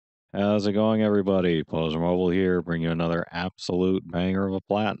How's it going, everybody? Pozermobil here, bring you another absolute banger of a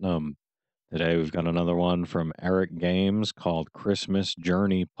platinum. Today we've got another one from Eric Games called Christmas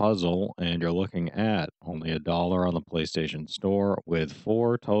Journey Puzzle, and you're looking at only $1 on the PlayStation Store with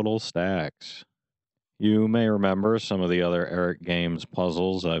 4 total stacks. You may remember some of the other Eric Games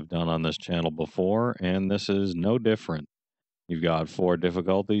puzzles I've done on this channel before, and this is no different. You've got 4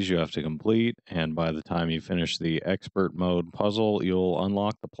 difficulties you have to complete, and by the time you finish the expert mode puzzle, you'll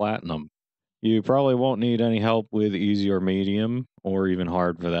unlock the platinum. You probably won't need any help with easy or medium, or even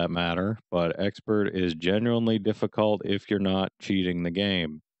hard for that matter, but expert is genuinely difficult if you're not cheating the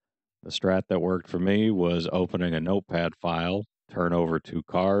game. The strat that worked for me was opening a notepad file, turn over 2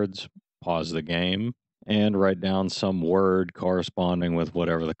 cards, pause the game, and write down some word corresponding with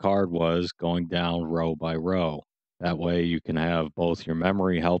whatever the card was, going down row by row. That way you can have both your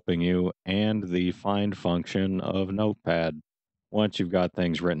memory helping you and the find function of Notepad. Once you've got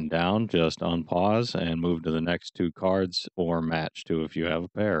things written down, just unpause and move to the next 2 cards or match 2 if you have a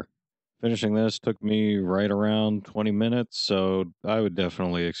pair. Finishing this took me right around 20 minutes, so I would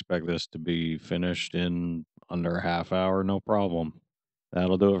definitely expect this to be finished in under a half hour, no problem.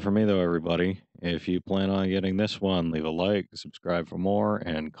 That'll do it for me, though, everybody. If you plan on getting this one, leave a like, subscribe for more,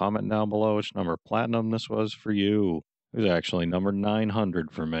 and comment down below which number platinum this was for you. It was actually number 900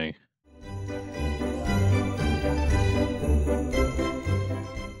 for me.